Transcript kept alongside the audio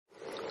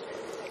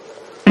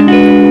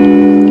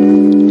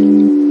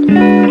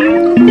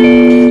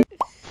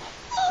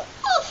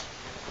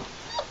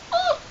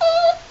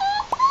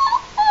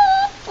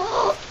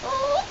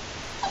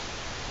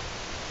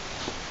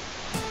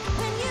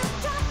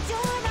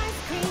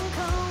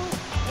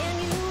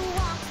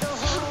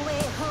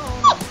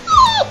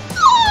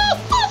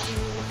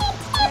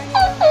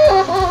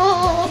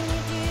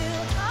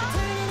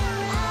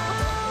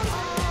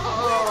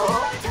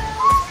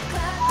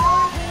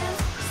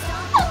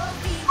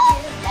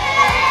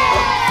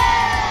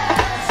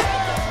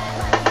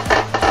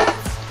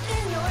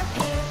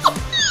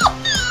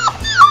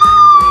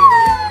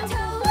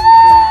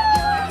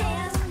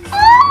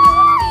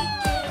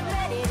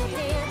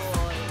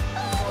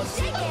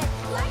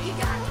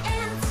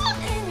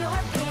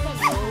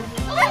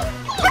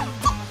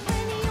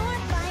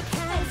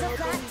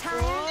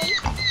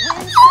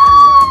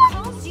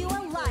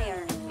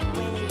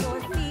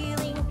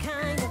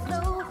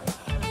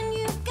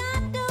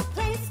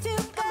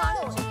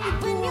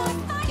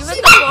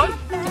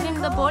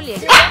the ball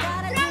yet.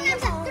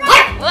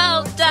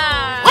 Well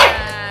done.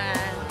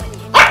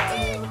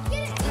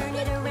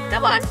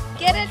 Come on,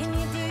 get it.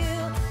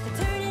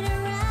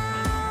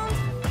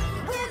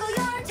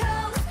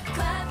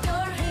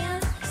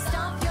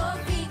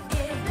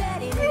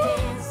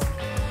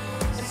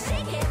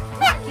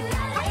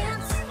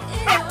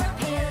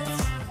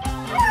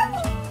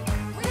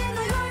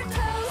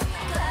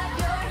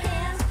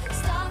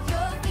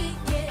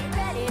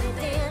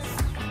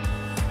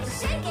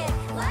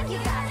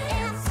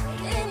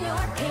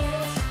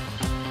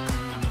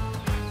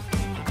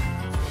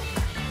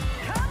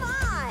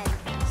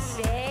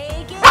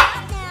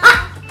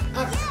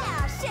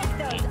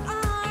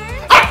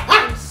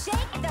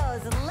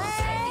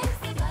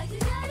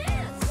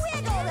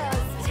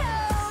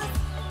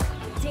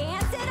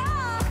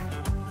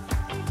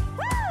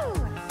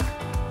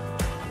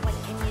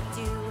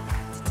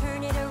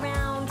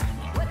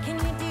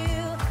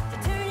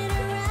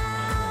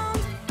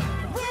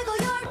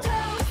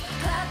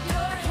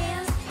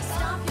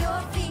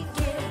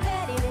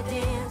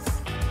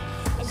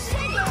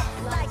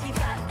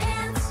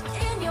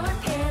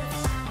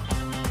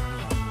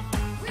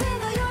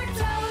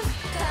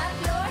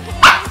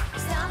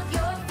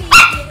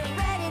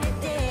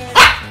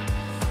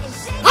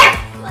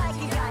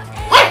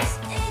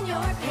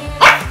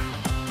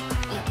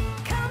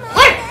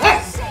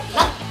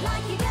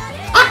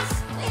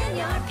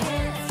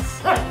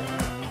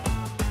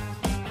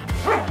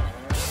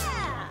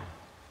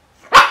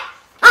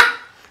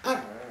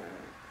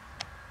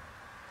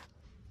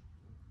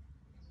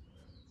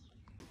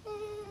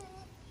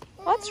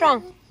 What's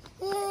wrong?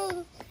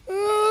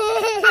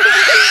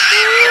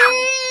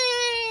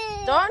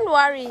 Don't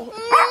worry.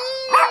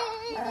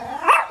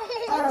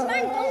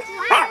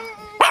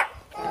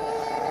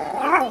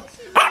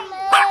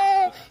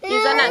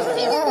 Iyana,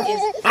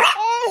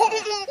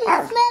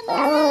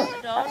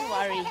 don't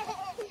worry.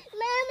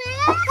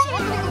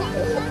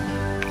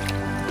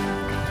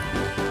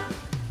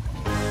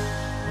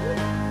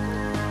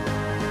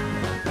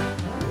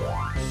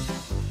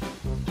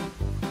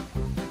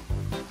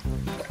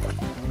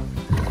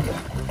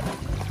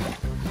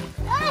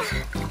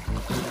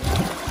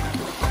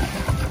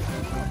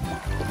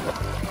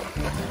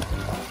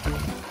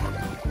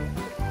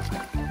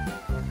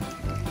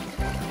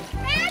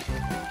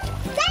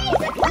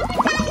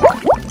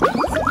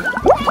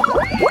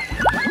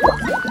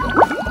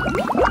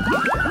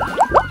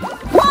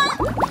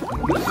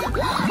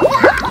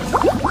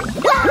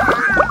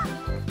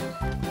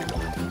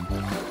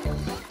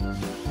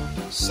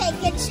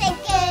 Shake it,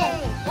 shake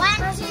it. 1,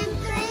 2,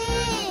 3.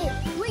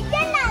 We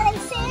can not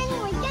sing,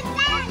 we can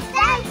dance,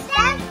 dance,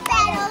 dance,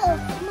 battle.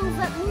 Move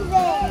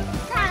it,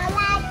 sound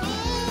like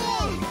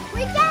it.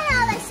 We can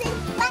all sing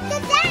like the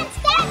dance,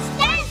 dance,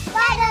 dance,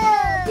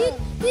 battle.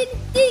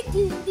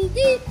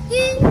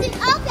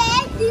 Okay.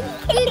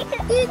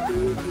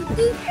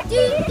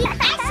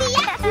 I see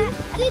ya.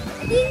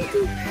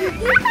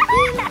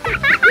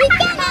 We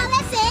can all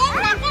sing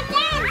like the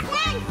dance,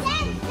 dance,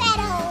 dance,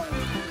 battle.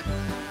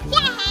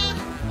 Yeah.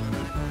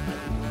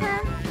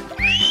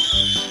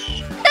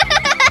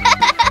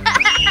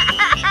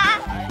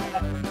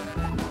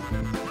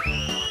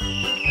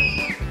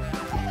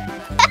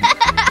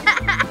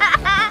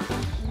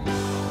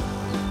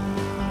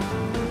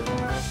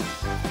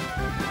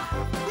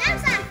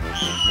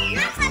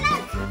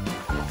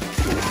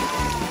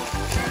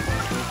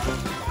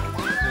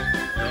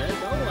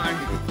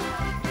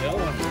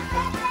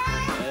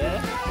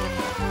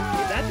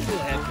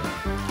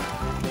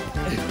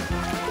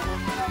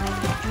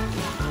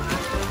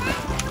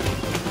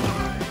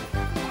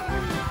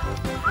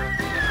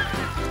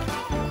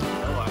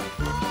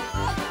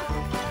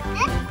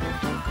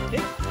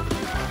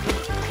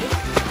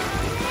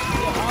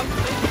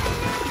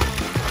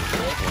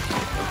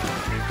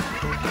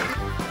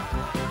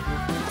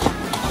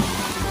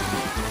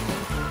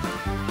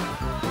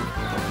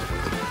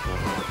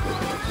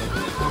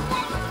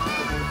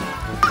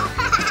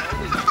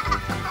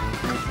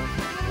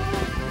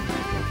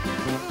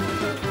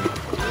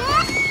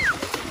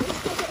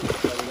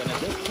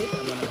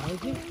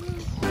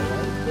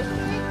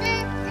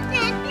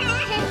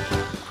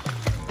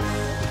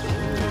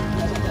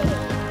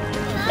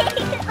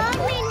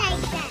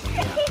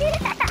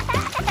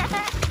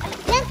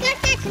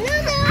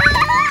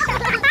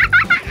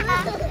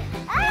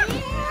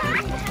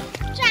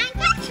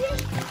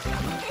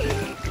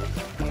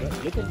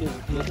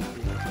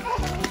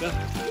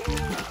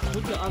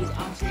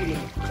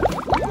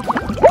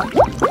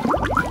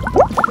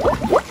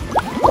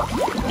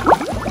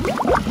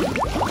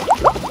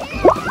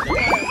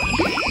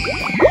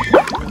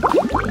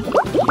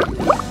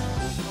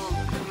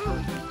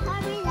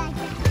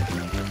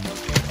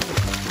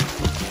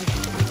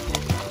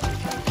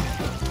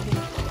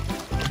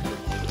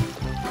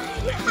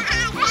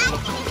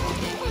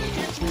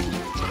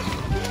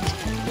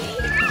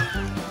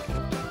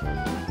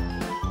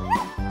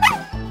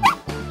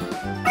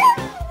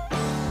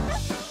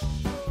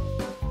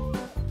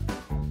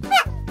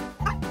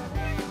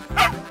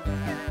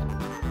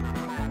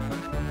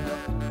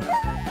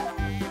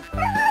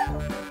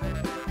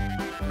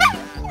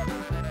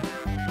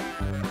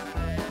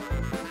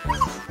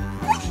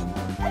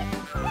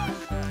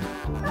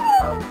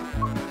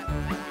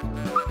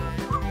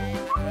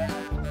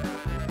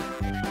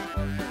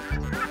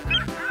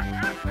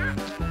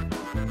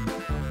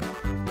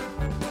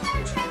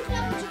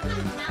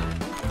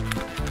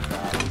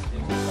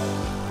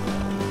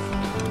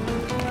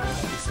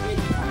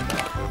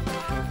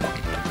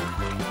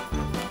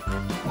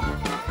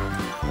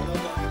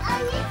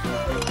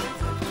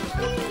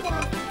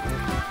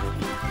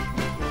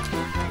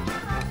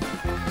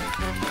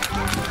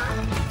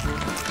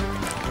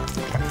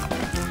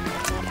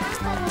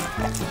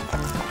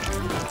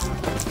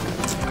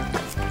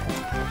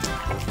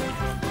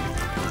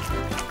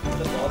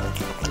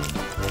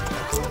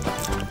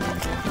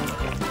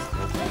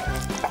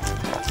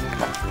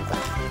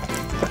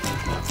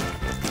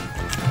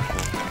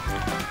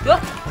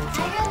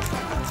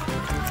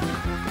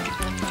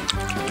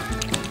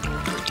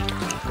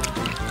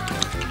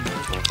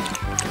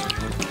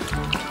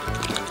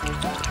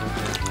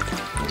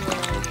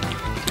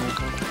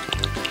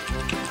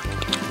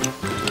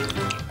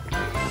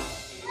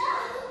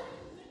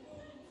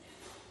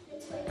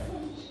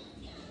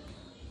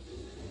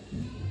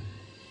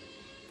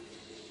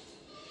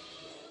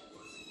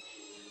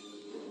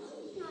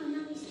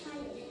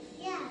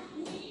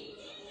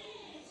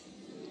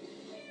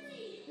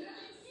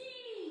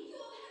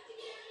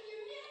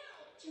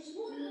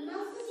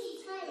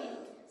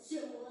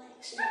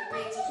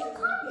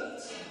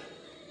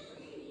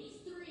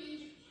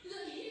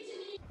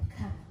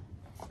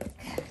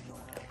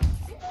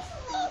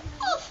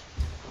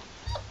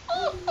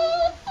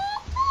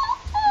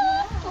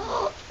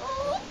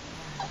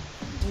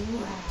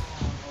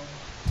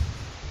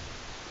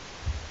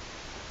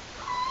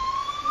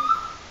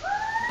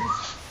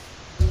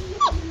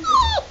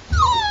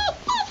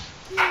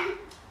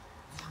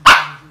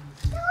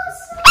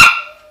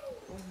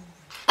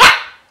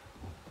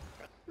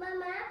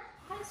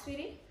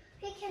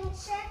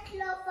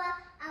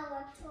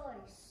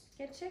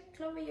 Okay, check,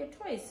 Clover, your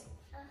toys.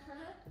 Uh-huh.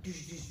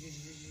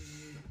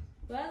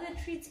 Where are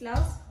the treats,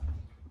 Lals?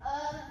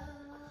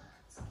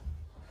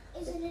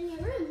 Is it in your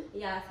room?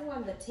 Yeah, I think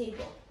on the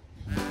table.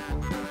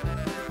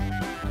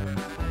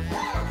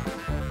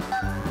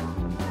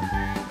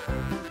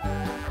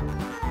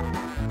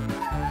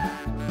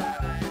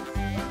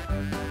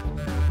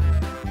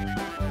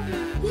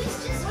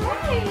 He's just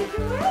Hooray!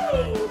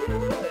 Hooray!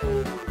 Hooray!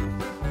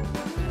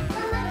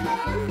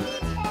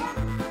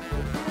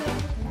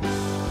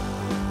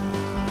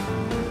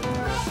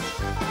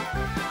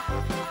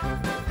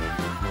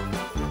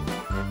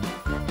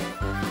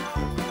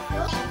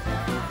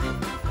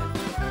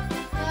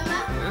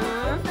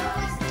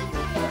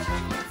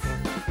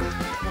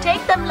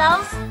 Take them,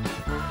 Lals.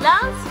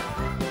 Lals,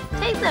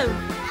 take them.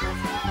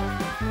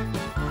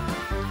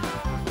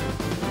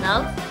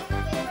 Lals,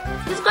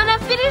 he's gonna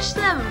finish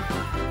them.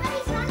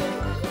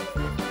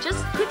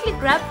 Just quickly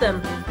grab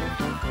them.